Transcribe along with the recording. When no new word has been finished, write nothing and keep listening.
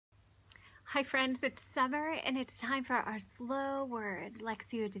Hi friends, it's summer and it's time for our slow word,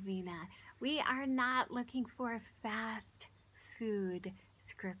 Lectio Divina. We are not looking for fast food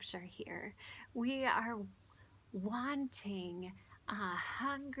scripture here. We are wanting,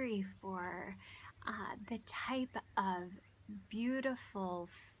 hungry for the type of beautiful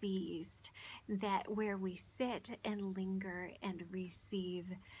feast that where we sit and linger and receive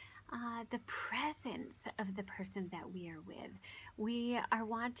the presence of the person that we are with. We are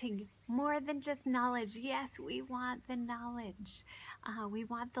wanting more than just knowledge. Yes, we want the knowledge. We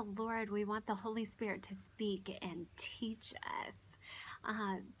want the Lord. We want the Holy Spirit to speak and teach us.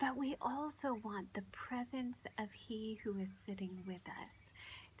 But we also want the presence of He who is sitting with us.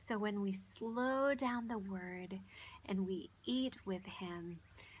 So when we slow down the word and we eat with Him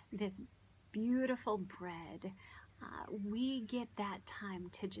this beautiful bread, we get that time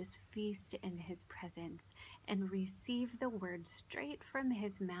to just feast in His presence and receive the word straight from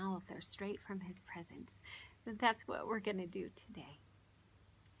His mouth or straight from His presence. So that's what we're going to do today.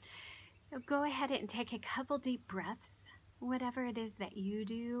 So go ahead and take a couple deep breaths, whatever it is that you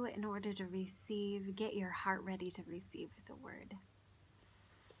do in order to receive, get your heart ready to receive the word.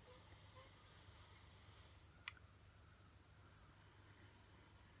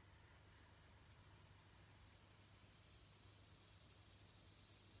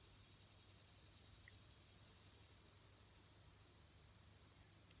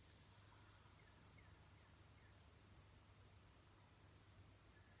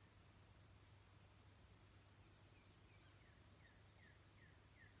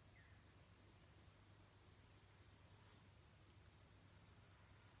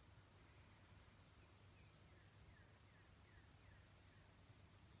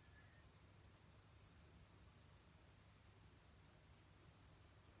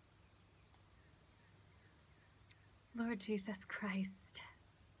 Lord Jesus Christ,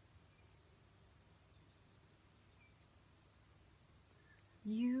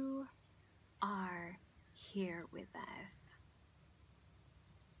 you are here with us.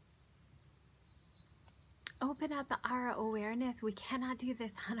 Open up our awareness. We cannot do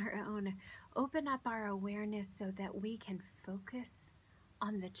this on our own. Open up our awareness so that we can focus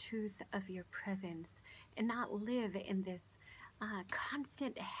on the truth of your presence and not live in this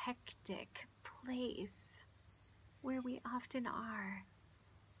constant hectic place where we often are.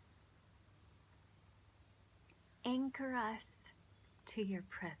 Anchor us to your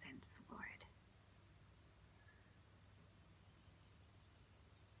presence, Lord.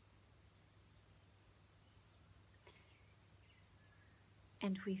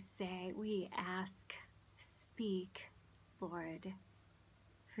 And we ask, speak, Lord,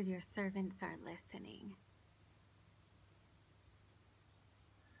 for your servants are listening.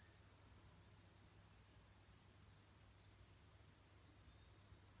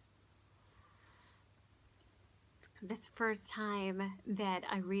 This first time that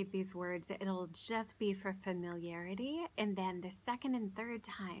I read these words, it'll just be for familiarity. And then the second and third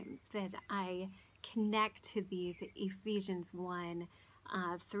times that I connect to these Ephesians 1,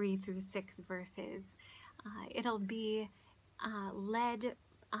 3 through 6 verses, it'll be led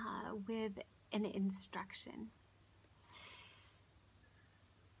with an instruction.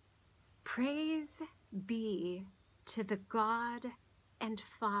 Praise be to the God and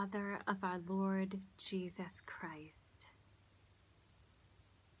Father of our Lord Jesus Christ,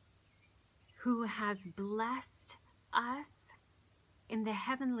 who has blessed us in the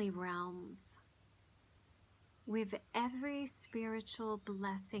heavenly realms with every spiritual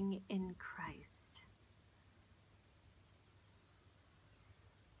blessing in Christ.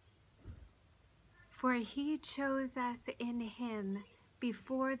 For He chose us in Him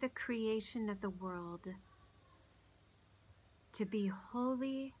before the creation of the world to be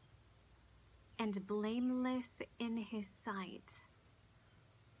holy and blameless in His sight.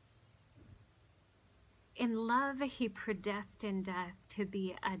 In love, He predestined us to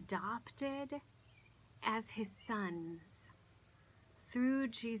be adopted as His sons through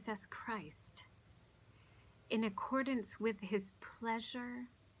Jesus Christ, in accordance with His pleasure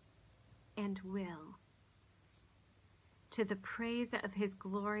and will, to the praise of His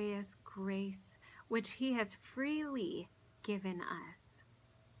glorious grace, which He has freely given us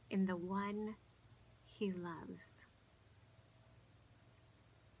in the one He loves.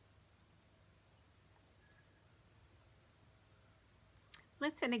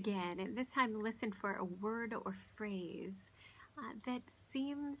 Listen again, and this time listen for a word or phrase that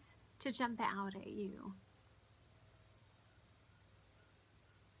seems to jump out at you.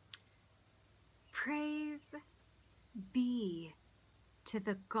 Praise be to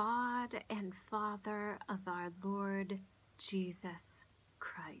the God and Father of our Lord Jesus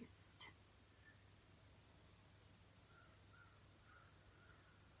Christ.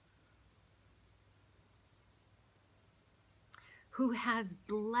 who has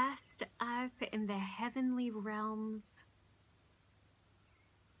blessed us in the heavenly realms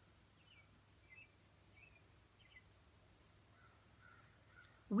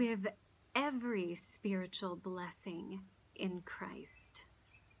with every spiritual blessing in Christ.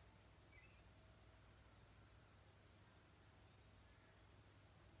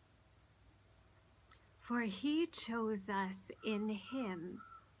 For he chose us in him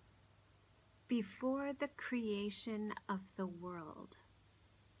before the creation of the world,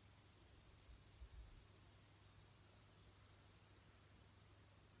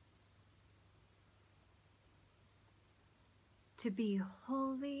 to be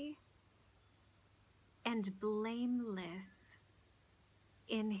holy and blameless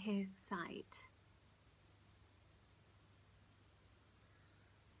in his sight.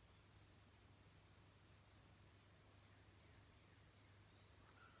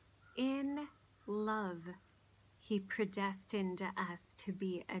 In love, he predestined us to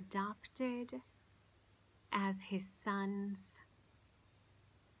be adopted as his sons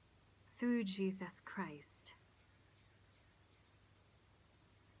through Jesus Christ.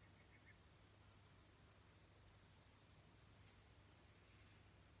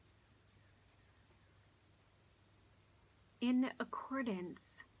 In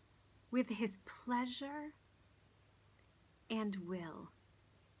accordance with his pleasure and will.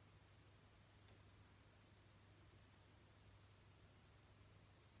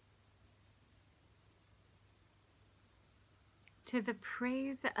 To the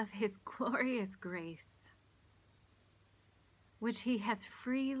praise of his glorious grace, which he has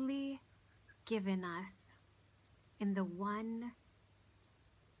freely given us in the one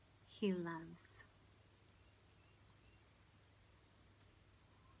he loves.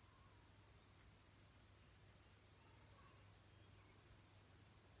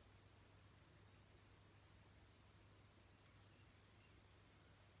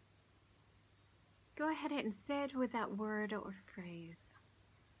 Go ahead and sit with that word or phrase.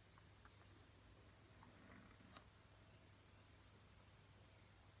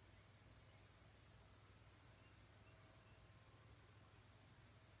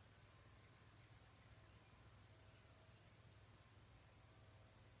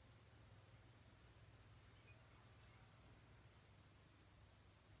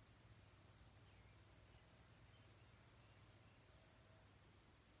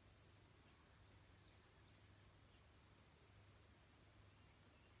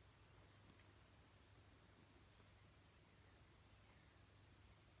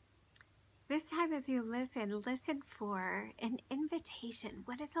 This time as you listen for an invitation.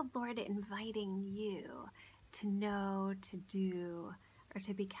 What is the Lord inviting you to know, to do, or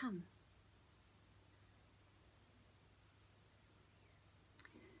to become?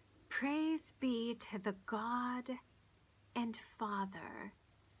 Praise be to the God and Father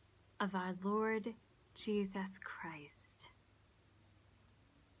of our Lord Jesus Christ.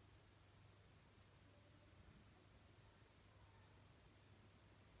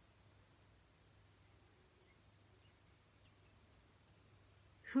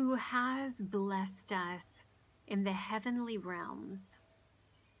 Who has blessed us in the heavenly realms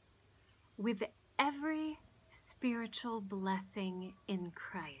with every spiritual blessing in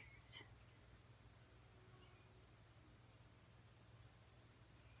Christ.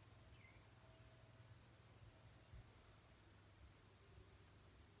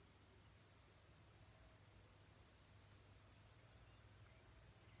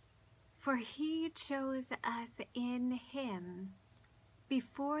 For he chose us in him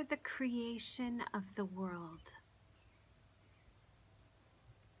before the creation of the world,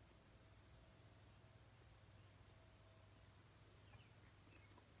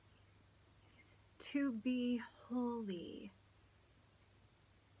 to be holy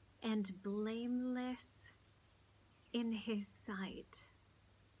and blameless in his sight.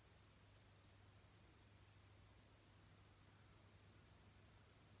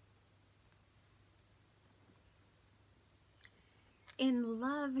 In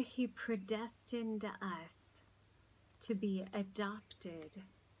love, he predestined us to be adopted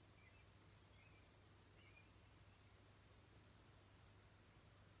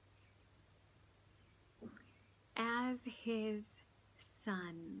as his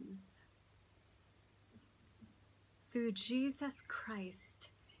sons through Jesus Christ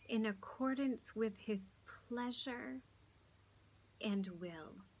in accordance with his pleasure and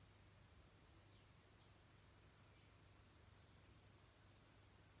will.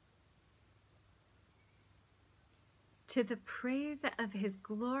 To the praise of his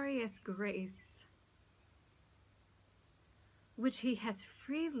glorious grace, which he has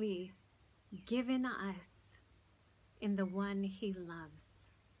freely given us in the one he loves.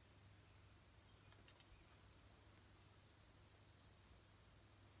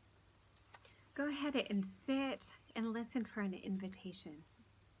 Go ahead and sit and listen for an invitation.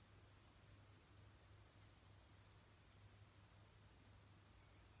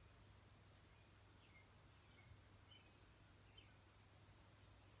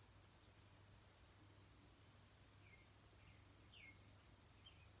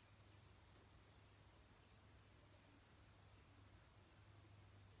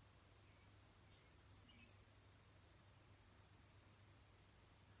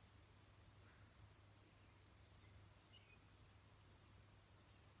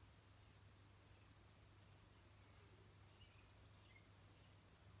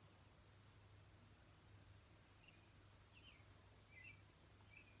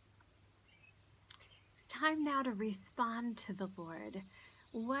 Time now to respond to the Lord.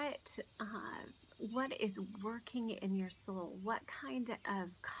 What is working in your soul? What kind of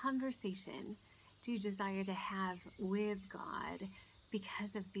conversation do you desire to have with God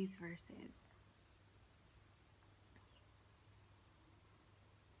because of these verses?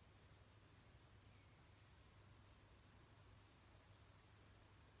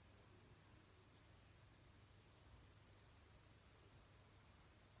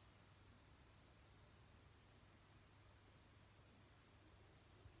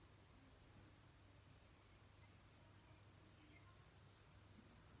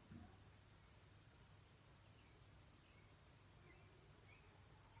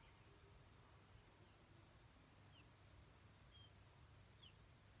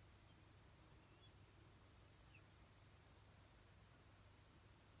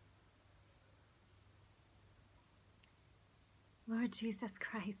 Lord Jesus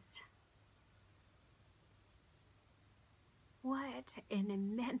Christ, what an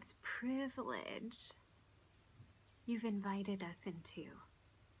immense privilege you've invited us into.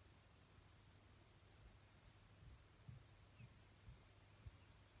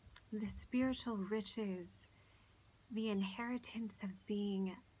 The spiritual riches, the inheritance of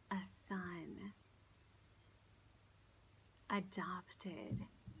being a son, adopted,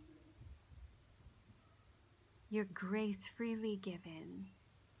 your grace freely given,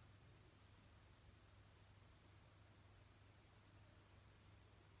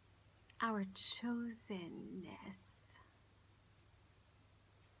 our chosenness.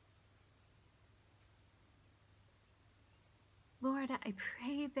 Lord, I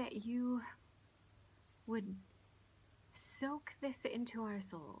pray that you would soak this into our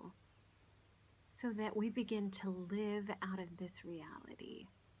soul so that we begin to live out of this reality.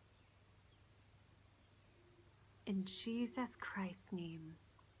 In Jesus Christ's name,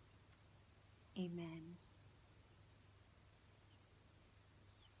 amen.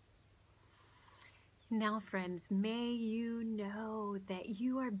 Now, friends, may you know that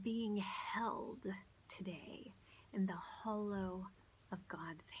you are being held today in the hollow of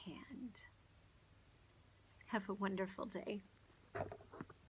God's hand. Have a wonderful day.